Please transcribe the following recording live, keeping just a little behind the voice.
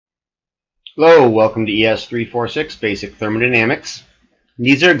Hello, welcome to es346 Basic Thermodynamics.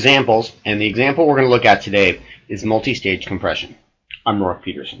 These are examples, and the example we're going to look at today is multi-stage compression. I'm North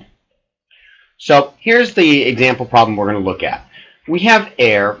Peterson. So here's the example problem we're going to look at. We have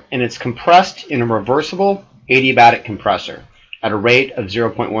air, and it's compressed in a reversible adiabatic compressor at a rate of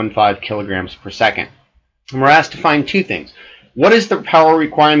 0.15 kilograms per second. And we're asked to find two things. What is the power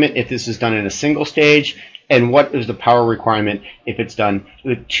requirement if this is done in a single stage? And what is the power requirement if it's done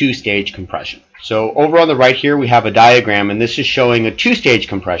with two-stage compression? So over on the right here we have a diagram, and this is showing a two-stage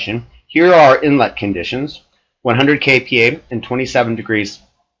compression. Here are our inlet conditions, 100 kPa and 27 degrees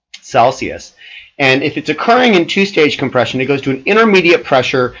Celsius. And if it's occurring in two-stage compression, it goes to an intermediate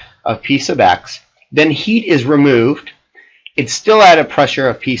pressure of P sub x, then heat is removed. It's still at a pressure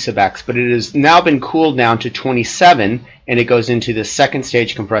of P sub x, but it has now been cooled down to 27, and it goes into the second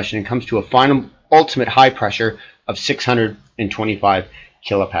stage compression and comes to a final ultimate high pressure of 625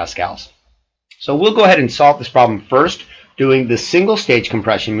 kilopascals. So we'll go ahead and solve this problem first doing the single stage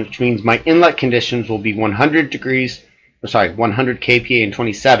compression, which means my inlet conditions will be 100 kPa and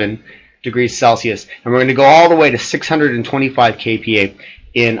 27 degrees Celsius, and we're going to go all the way to 625 kPa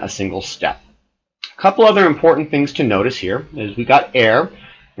in a single step. A couple other important things to notice here is we got air,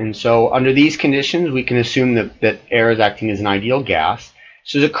 and so under these conditions we can assume that air is acting as an ideal gas.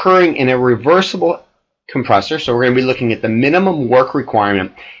 So it's occurring in a reversible compressor, so we're going to be looking at the minimum work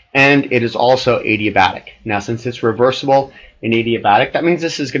requirement, and it is also adiabatic. Now since it's reversible and adiabatic, that means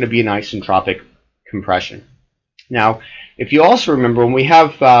this is going to be an isentropic compression. Now if you also remember, when we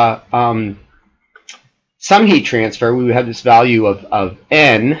have some heat transfer, we have this value of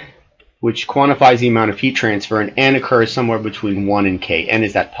N, which quantifies the amount of heat transfer, and N occurs somewhere between 1 and K. N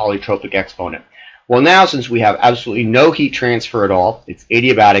is that polytropic exponent. Well, now since we have absolutely no heat transfer at all, it's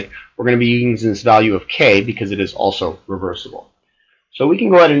adiabatic, we're going to be using this value of K because it is also reversible. So we can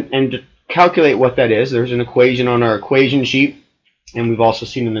go ahead and calculate what that is. There's an equation on our equation sheet, and we've also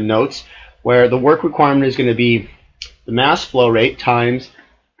seen in the notes, where the work requirement is going to be the mass flow rate times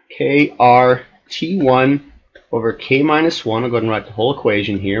KRT1 over K minus 1. I'll go ahead and write the whole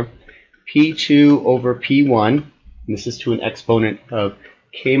equation here. P2 over P1, and this is to an exponent of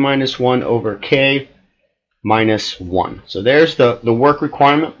K minus 1 over K minus 1. So there's the work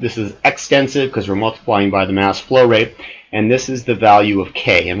requirement. This is extensive because we're multiplying by the mass flow rate, and this is the value of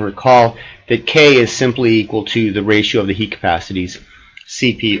K. And recall that K is simply equal to the ratio of the heat capacities,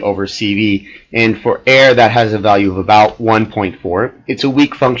 Cp over Cv, and for air that has a value of about 1.4. It's a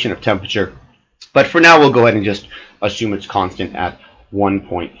weak function of temperature, but for now we'll go ahead and just assume it's constant at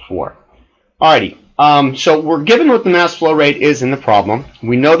 1.4. Alrighty. So we're given what the mass flow rate is in the problem.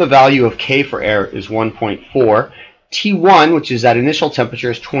 We know the value of K for air is 1.4. T1, which is that initial temperature,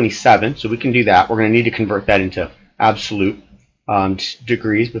 is 27, so we can do that. We're going to need to convert that into absolute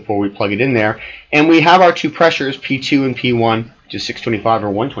degrees before we plug it in there. And we have our two pressures, P2 and P1, which is 625 or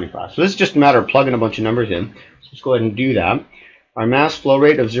 125. So this is just a matter of plugging a bunch of numbers in. So let's go ahead and do that. Our mass flow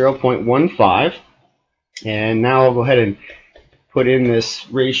rate of 0.15. And now I'll go ahead and put in this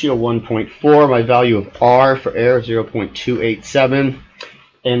ratio 1.4, my value of R for air is 0.287,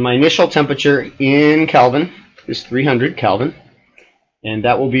 and my initial temperature in Kelvin is 300 Kelvin, and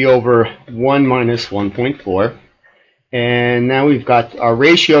that will be over 1 minus 1.4. And now we've got our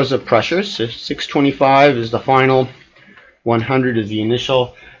ratios of pressures. So 625 is the final, 100 is the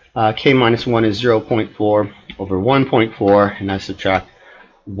initial, K minus 1 is 0.4 over 1.4, and I subtract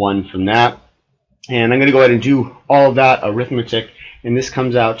 1 from that. And I'm going to go ahead and do all of that arithmetic, and this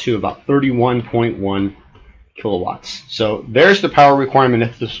comes out to about 31.1 kilowatts. So there's the power requirement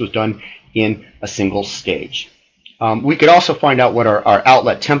if this was done in a single stage. We could also find out what our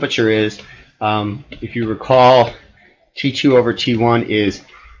outlet temperature is. If you recall, T2 over T1 is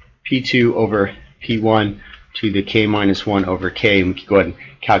P2 over P1 to the K minus 1 over K, and we can go ahead and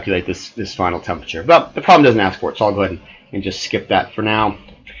calculate this final temperature. But the problem doesn't ask for it, so I'll go ahead and just skip that for now.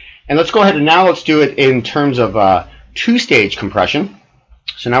 And let's go ahead and now let's do it in terms of two-stage compression.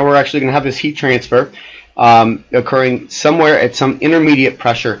 So now we're actually going to have this heat transfer occurring somewhere at some intermediate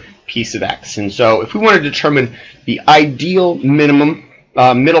pressure P sub x. And so if we want to determine the ideal minimum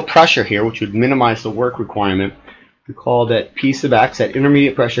middle pressure here, which would minimize the work requirement, recall that P sub x at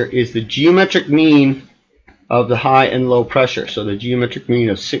intermediate pressure is the geometric mean of the high and low pressure. So the geometric mean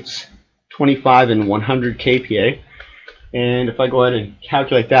of 625 and 100 kPa. And if I go ahead and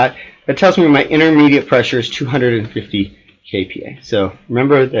calculate that, that tells me my intermediate pressure is 250 kPa. So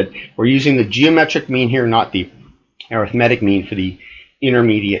remember that we're using the geometric mean here, not the arithmetic mean for the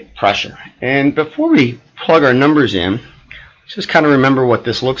intermediate pressure. And before we plug our numbers in, let's just kind of remember what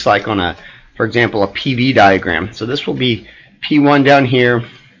this looks like on a, for example, a PV diagram. So this will be P1 down here,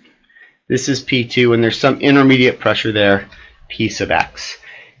 This is P2, and there's some intermediate pressure there, P sub x.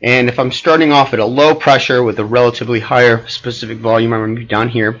 And if I'm starting off at a low pressure with a relatively higher specific volume, I'm going to be down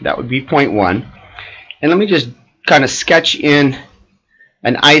here. That would be 0.1. And let me just kind of sketch in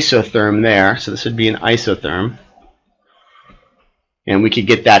an isotherm there. So this would be an isotherm. And we could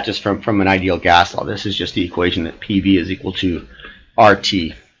get that just from an ideal gas law. This is just the equation that PV is equal to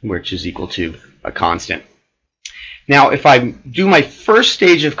RT, which is equal to a constant. Now, if I do my first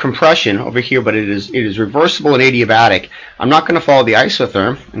stage of compression over here, but it is reversible and adiabatic, I'm not going to follow the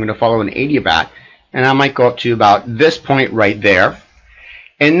isotherm. I'm going to follow an adiabat, and I might go up to about this point right there.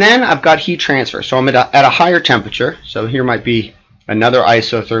 And then I've got heat transfer. So I'm at a higher temperature. So here might be another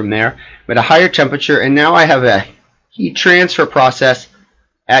isotherm there. I'm at a higher temperature, and now I have a heat transfer process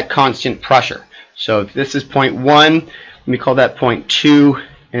at constant pressure. So if this is 0.1, let me call that 0.2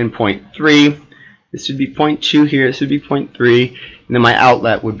 and 0.3. This would be 0.2 here, this would be 0.3, and then my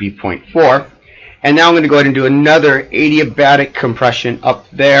outlet would be 0.4. And now I'm going to go ahead and do another adiabatic compression up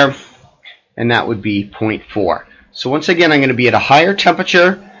there, and that would be 0.4. So once again, I'm going to be at a higher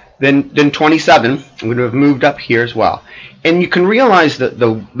temperature than 27. I'm going to have moved up here as well. And you can realize that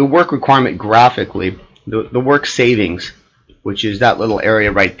the work requirement graphically, the work savings, which is that little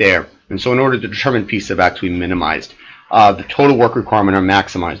area right there. And so in order to determine P sub x, we minimized the total work requirement or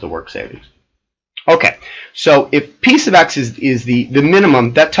maximized the work savings. Okay, so if P sub x is the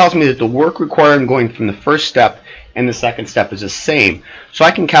minimum, that tells me that the work required going from the first step and the second step is the same. So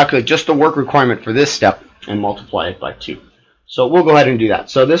I can calculate just the work requirement for this step and multiply it by 2. So we'll go ahead and do that.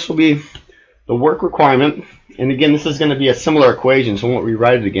 So this will be the work requirement. And again, this is going to be a similar equation, so I won't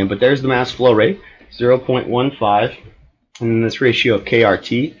rewrite it again. But there's the mass flow rate, 0.15. And then this ratio of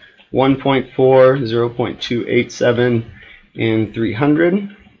KRT, 1.4, 0.287, and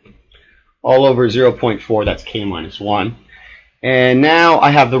 300. All over 0.4, that's K minus 1. And now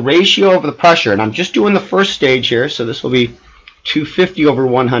I have the ratio over the pressure, and I'm just doing the first stage here, so this will be 250 over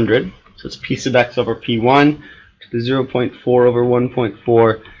 100. So it's P sub x over P1 to the 0.4 over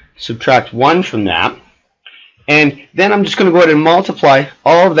 1.4, subtract 1 from that. And then I'm just going to go ahead and multiply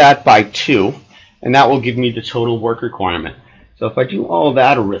all of that by 2, and that will give me the total work requirement. So if I do all of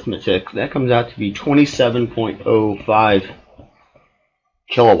that arithmetic, that comes out to be 27.05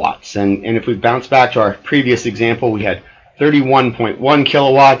 kilowatts. And if we bounce back to our previous example, we had 31.1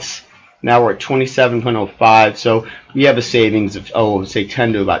 kilowatts. Now we're at 27.05. So we have a savings of, say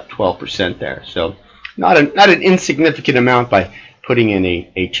 10 to about 12% there. So not an insignificant amount by putting in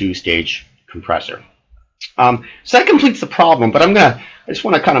a two-stage compressor. So that completes the problem, but I just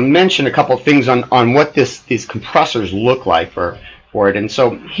want to kind of mention a couple of things on what these compressors look like for it. And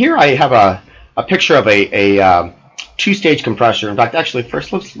so here I have a picture of a two-stage compressor. In fact, actually,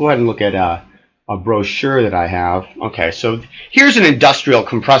 first let's go ahead and look at a brochure that I have. Okay, so here's an industrial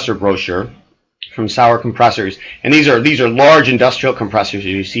compressor brochure from Sauer Compressors, and these are large industrial compressors, as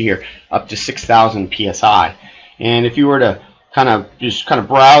you see here, up to 6,000 psi. And if you were to kind of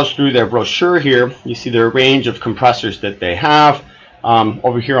browse through their brochure here, you see their range of compressors that they have.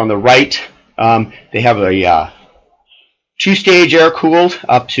 Over here on the right, they have a two-stage air-cooled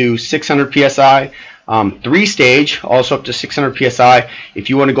up to 600 psi. Three-stage, also up to 600 psi. If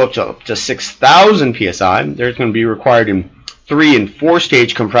you want to go up to 6,000 psi, there's going to be required in 3- and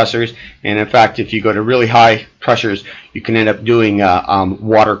 4-stage compressors. And in fact, if you go to really high pressures, you can end up doing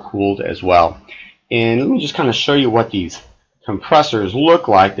water-cooled as well. And let me just kind of show you what these compressors look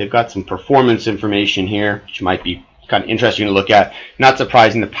like. They've got some performance information here, which might be kind of interesting to look at. Not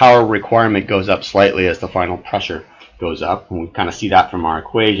surprising, the power requirement goes up slightly as the final pressure goes up, and we kind of see that from our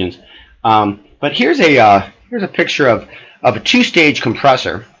equations. But here's a picture of a two-stage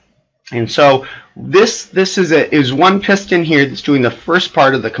compressor, and so this is one piston here that's doing the first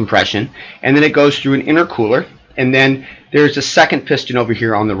part of the compression, and then it goes through an intercooler, and then there's a second piston over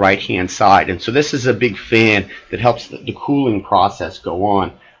here on the right-hand side, and so this is a big fan that helps the cooling process go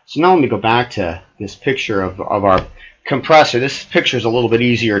on. So now let me go back to this picture of our compressor. This picture is a little bit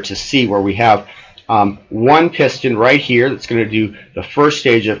easier to see, where we have one piston right here that's going to do the first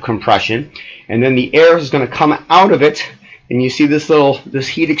stage of compression, and then the air is going to come out of it, and you see this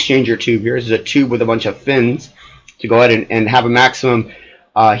heat exchanger tube here. This is a tube with a bunch of fins to go ahead and have a maximum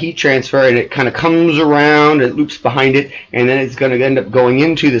heat transfer, and it kind of comes around, it loops behind it, and then it's going to end up going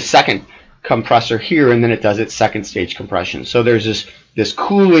into the second compressor here, and then it does its second stage compression. So there's this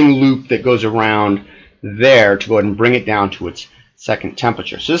cooling loop that goes around there to go ahead and bring it down to its second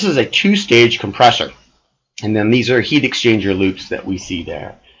temperature. So this is a two-stage compressor, and then these are heat exchanger loops that we see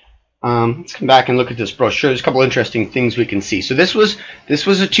there. Let's come back and look at this brochure. There's a couple interesting things we can see. So this was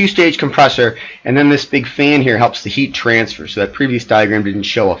a two-stage compressor, and then this big fan here helps the heat transfer. So that previous diagram didn't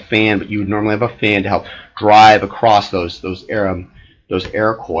show a fan, but you would normally have a fan to help drive across those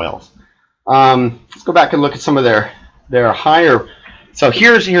air coils. Let's go back and look at some of their higher. So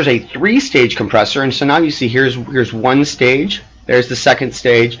here's a three-stage compressor, and so now you see here's one stage. There's the second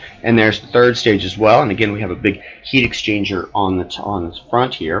stage, and there's the third stage as well. And again, we have a big heat exchanger on the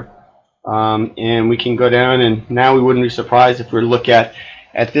front here. And we can go down, and now we wouldn't be surprised if we look at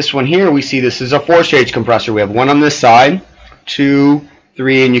this one here. We see this is a four-stage compressor. We have one on this side, 2,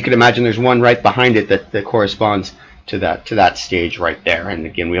 3, and you can imagine there's one right behind it that corresponds to that stage right there. And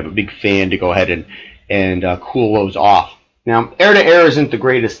again, we have a big fan to go ahead and cool those off. Now, air-to-air isn't the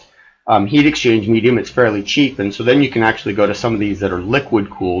greatest heat exchange medium. It's fairly cheap, and so then you can actually go to some of these that are liquid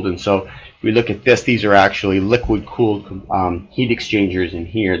cooled. And so if we look at this, these are actually liquid cooled heat exchangers in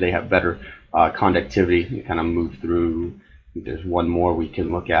here. They have better conductivity. You kind of move through. I think there's one more we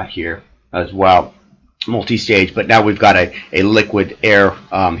can look at here as well, multi-stage, but now we've got a liquid air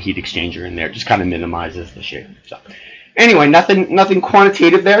heat exchanger in there. It just kind of minimizes the shape. So anyway, nothing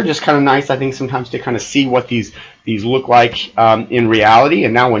quantitative there, just kind of nice, I think, sometimes to kind of see what these look like in reality.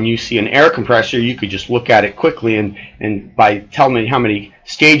 And now when you see an air compressor, you could just look at it quickly and by telling me how many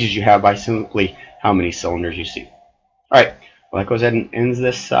stages you have by simply how many cylinders you see. All right, well, that goes ahead and ends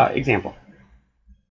this example.